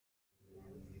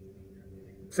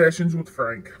Sessions with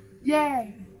Frank.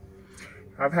 Yay.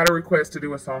 I've had a request to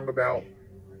do a song about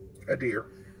a deer.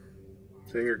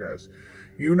 So here goes.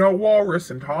 You know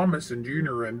Walrus and Thomas and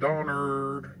Junior and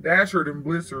Donner, Dashard and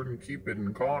Blizzard and Cupid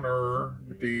and Connor.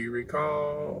 Do you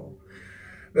recall?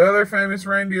 The other famous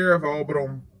reindeer of all, but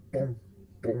boom,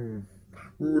 boom.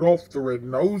 Rudolph the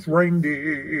red-nosed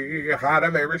reindeer had a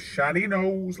very shiny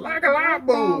nose like a light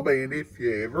bulb, and if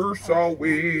you ever saw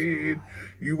it,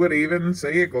 you would even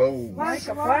say it glows Like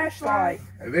a flashlight.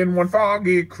 And then one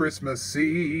foggy Christmas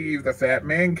Eve, the fat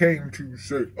man came to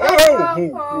say,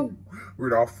 "Oh,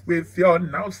 Rudolph, with your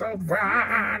nose so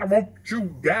bright, won't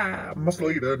you guide my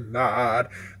sleigh tonight?"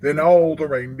 Then all the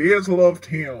reindeers loved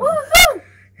him. Woohoo!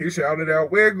 He shouted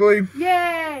out wiggly,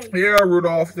 Yay! "Yeah,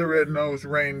 Rudolph the red-nosed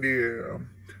reindeer."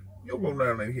 You'll go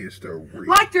down in history.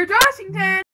 Like George Washington.